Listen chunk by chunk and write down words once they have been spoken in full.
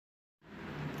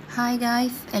Hi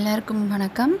guys, எல்லாருக்கும்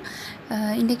வணக்கம்.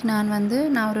 இன்றைக்கி நான்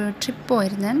ஒரு ட்ரிப்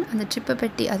போயிருந்தேன். அந்த ட்ரிப்பை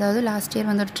பற்றி, அதாவது லாஸ்ட்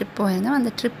இயர் ஒரு ட்ரிப் போயிருந்தேன்.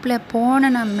 அந்த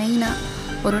ட்ரிப்பில் நான்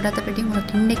மெயினாக ஒரு இடத்தை பற்றி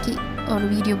உங்களுக்கு இன்றைக்கி ஒரு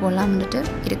வீடியோ போடலாம்னுட்டு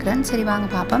இருக்கிறேன். சரி, வாங்க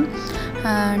பார்ப்போம்.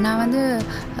 நான்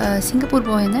சிங்கப்பூர்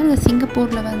போயிருந்தேன். அந்த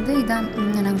சிங்கப்பூரில் இதான்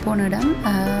நாங்கள் போன இடம்.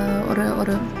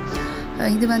 ஒரு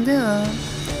இது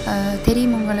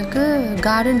தெரியும் உங்களுக்கு,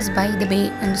 கார்டன்ஸ் பை த பே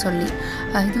என்று சொல்லி.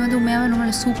 இது உண்மையாகவே ரொம்ப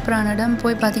சூப்பரான இடம்.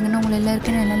 போய் பார்த்திங்கன்னா உங்களை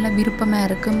எல்லாருக்கும் நல்ல விருப்பமாக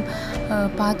இருக்கும்.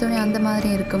 பார்த்தோன்னே அந்த மாதிரி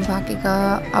இருக்கும். பார்க்க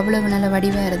அவ்வளவு நல்ல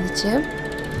வடிவாக இருந்துச்சு.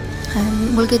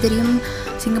 உங்களுக்கே தெரியும்,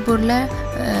 சிங்கப்பூரில்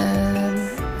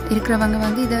இருக்கிறவங்க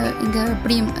இங்கே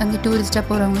எப்படியும் அங்கே டூரிஸ்ட்டாக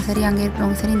போகிறவங்க சரி, அங்கே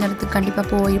இருக்கிறவங்க சரி, இந்த இடத்துக்கு கண்டிப்பாக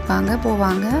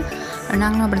போவாங்க.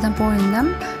 நாங்களும் அப்படி தான் போயிருந்தோம்.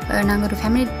 நாங்கள் ஒரு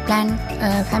ஃபேமிலி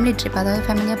ட்ரிப், அதாவது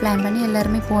ஃபேமிலியாக பிளான் பண்ணி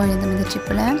எல்லாருமே போயிருந்தோம் இந்த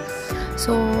ட்ரிப்பில்.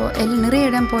 ஸோ நிறைய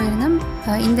இடம் போயிருந்தோம்.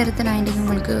 இந்த இடத்த நான் இன்றைக்கி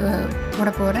உங்களுக்கு போட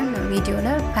போகிறேன்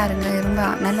வீடியோவில். பாருங்கள், ரொம்ப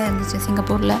நல்லா இருந்துச்சு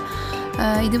சிங்கப்பூரில்.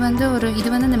 இது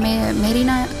இந்த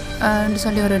மெரினான்னு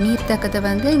சொல்லி ஒரு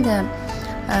நீர்த்தக்கத்தை இந்த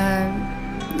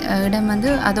இடம்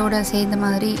அதோட சேர்ந்த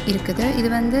மாதிரி இருக்குது. இது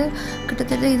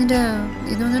கிட்டத்தட்ட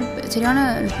இது சரியான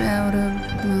ஒரு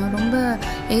ரொம்ப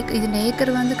இதோட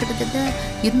ஏக்கர் கிட்டத்தட்ட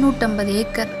 250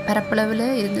 ஏக்கர் பரப்பளவில்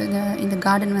இந்த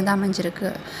கார்டன் அமைஞ்சிருக்கு.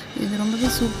 இது ரொம்பவே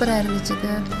சூப்பராக இருந்துச்சு.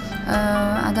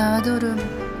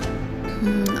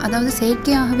 அதாவது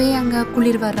செயற்கையாகவே அங்கே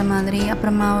குளிர் வர்ற மாதிரி,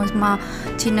 அப்புறமா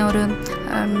சின்ன ஒரு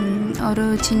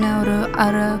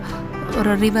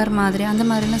ரிவர் மாதிரி அந்த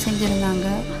மாதிரிலாம் செஞ்சுருந்தாங்க.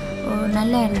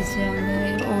 நல்லா இருந்துச்சு அங்கே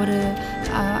ஒரு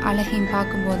அழகையும்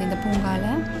பார்க்கும்போது இந்த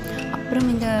பூங்காவில். அப்புறம்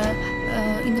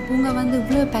இந்த பூங்கா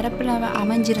இவ்வளோ பரப்பில்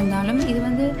அமைஞ்சிருந்தாலும் இது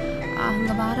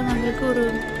அங்கே வாரவங்களுக்கு ஒரு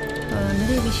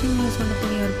நிறைய விஷயங்களை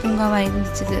சொல்லக்கூடிய ஒரு பூங்காவாக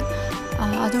இருந்துச்சு.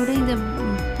 அதோடு இந்த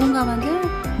பூங்கா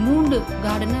 3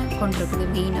 கார்டனை கொண்டிருக்குது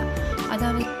மெயினாக.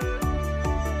 அதாவது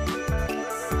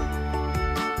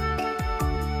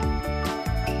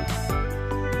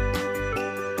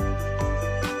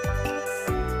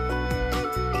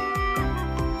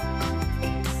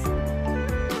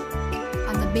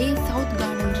பே சவுத்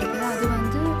கார்டன் இருக்குது. அது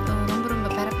ரொம்ப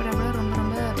பரப்பரப்பில்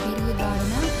ரொம்ப பெரிய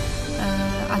கார்டனாக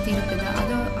அது இருக்குது.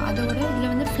 அதோட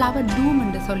இதில் ஃப்ளவர் டூம்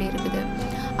என்று சொல்லி இருக்குது.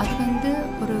 அது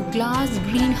ஒரு கிளாஸ்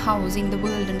க்ரீன் ஹவுஸ் இன் த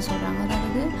வேர்ல்டுன்னு சொல்கிறாங்க.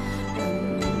 அதாவது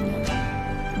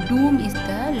டூம் is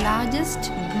the largest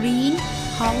green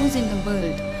house in the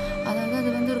world. அதாவது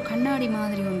அது ஒரு கண்ணாடி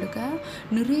மாதிரி உண்டுக்க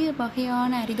நிறைய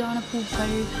வகையான அரிதான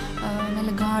பூக்கள், நல்ல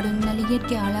கார்டன், நல்ல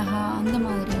இயற்கை அழகா, அந்த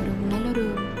மாதிரி ஒரு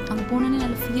அங்கே போனோன்னே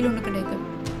நல்ல ஃபீல் ஒன்று கிடைக்கும்.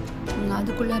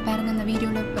 அதுக்குள்ளே பாருங்கள், அந்த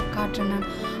வீடியோவில் காட்டுறேன் நான்.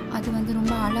 அது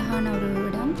ரொம்ப அழகான ஒரு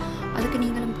இடம். அதுக்கு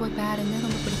நீங்களும் போய் பாருங்கள்,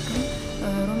 ரொம்ப பிடிக்கும்.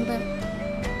 ரொம்ப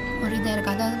ஒரு இதாக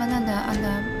இருக்குது. அதாவது அந்த அந்த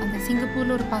அந்த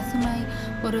சிங்கப்பூரில் ஒரு பசுமை,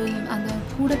 அந்த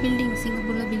கூட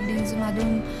சிங்கப்பூரில் பில்டிங்ஸும்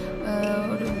அதுவும்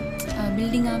ஒரு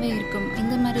பில்டிங்காகவே இருக்கும்.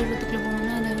 இந்த மாதிரி இடத்துக்குள்ள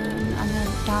போனோம்னா அந்த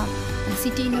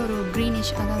சிட்டின்னு ஒரு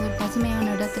க்ரீனிஷ், அதாவது ஒரு பசுமையான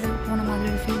இடத்துல போன மாதிரி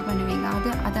ஒரு ஃபீல் பண்ணுவீங்க.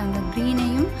 அது அந்த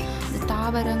க்ரீனையும் அந்த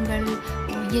தாவரங்கள்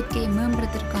இயற்கையை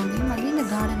மேம்படுத்திருக்காங்கையும் இந்த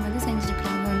கார்டன்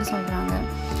செஞ்சுருக்காங்கன்னு சொல்கிறாங்க.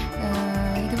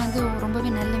 இது ரொம்பவே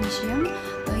நல்ல விஷயம்.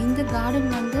 இந்த கார்டன்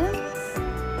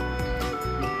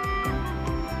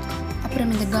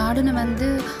அப்புறம் இந்த கார்டனை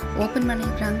ஓப்பன்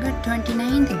பண்ணியிருக்கிறாங்க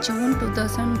 29th June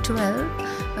 2012.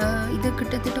 இது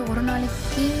கிட்டத்தட்ட ஒரு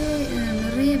நாளைக்கே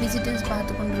நிறைய விசிட்டர்ஸ்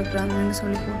பார்த்து கொண்டிருக்கிறாங்கன்னு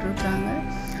சொல்லி போட்டிருக்கிறாங்க.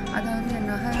 அதாவது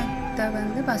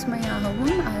நகரத்தை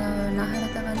பசுமையாகவும்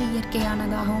நகரத்தை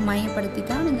இயற்கையானதாகவும் மையப்படுத்தி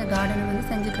தான் இந்த கார்டனை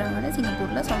செஞ்சுக்கிறாங்கன்னு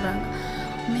சிங்கப்பூரில் சொல்கிறாங்க.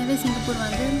 உண்மையாகவே சிங்கப்பூர்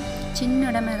சின்ன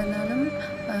இடமா இருந்தாலும்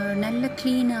நல்ல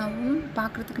க்ளீனாகவும்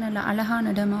பார்க்குறதுக்கு நல்ல அழகான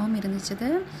இடமாகவும் இருந்துச்சு.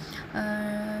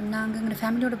 நாங்கள் எங்கள்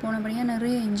ஃபேமிலியோடு போனபடியாக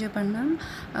நிறைய என்ஜாய் பண்ணோம்.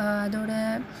 அதோட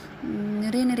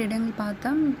நிறைய இடங்கள்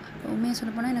பார்த்தோம். உண்மையாக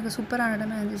சொல்லப்போனால் எனக்கு சூப்பரான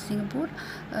இடமா இருந்துச்சு சிங்கப்பூர்.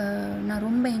 நான்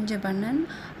ரொம்ப என்ஜாய் பண்ணேன்.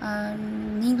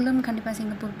 நீங்களும் கண்டிப்பாக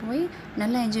சிங்கப்பூர் போய்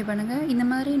நல்லா என்ஜாய் பண்ணுங்கள். இந்த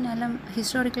மாதிரி நல்ல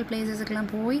ஹிஸ்டாரிக்கல்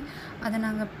பிளேசஸுக்கெலாம் போய்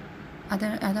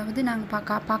அதாவது நாங்கள்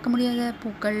பார்க்க முடியாத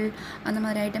பூக்கள், அந்த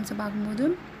மாதிரி ஐட்டம்ஸை பார்க்கும்போது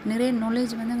நிறைய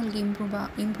நாலேஜ் எங்களுக்கு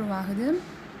இம்ப்ரூவ் ஆகுது.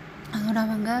 அதோட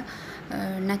அவங்க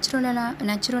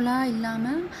நேச்சுரலாக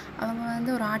இல்லாமல் அவங்க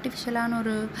ஒரு ஆர்டிஃபிஷியலான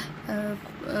ஒரு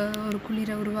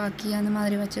குளிரை உருவாக்கி அந்த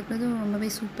மாதிரி வச்சுருக்கிறது ரொம்பவே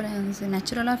சூப்பராக இருந்துச்சு.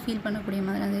 நேச்சுரலாக ஃபீல் பண்ணக்கூடிய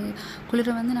மாதிரி அது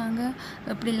குளிரை நாங்கள்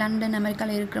எப்படி லண்டன்,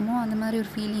 அமெரிக்காவில் இருக்கிறோமோ அந்த மாதிரி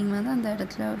ஒரு ஃபீலிங் அந்த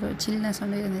இடத்துல ஒரு சில்னஸ்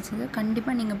இருந்துச்சு.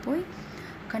 கண்டிப்பாக நீங்கள் போய்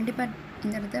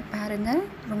இந்த இடத்த பாருங்கள்,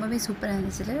 ரொம்பவே சூப்பராக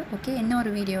இருந்துச்சு. ஓகே, இன்னொரு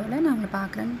வீடியோவில் நான் உங்களை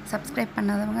பார்க்குறேன். சப்ஸ்கிரைப்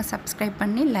பண்ணாதவங்க சப்ஸ்கிரைப்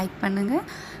பண்ணி லைக் பண்ணுங்கள்,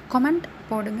 கமெண்ட்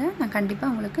போடுங்க. நான்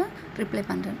கண்டிப்பாக உங்களுக்கு ரிப்ளை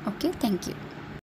பண்ணுறேன். Okay, thank you.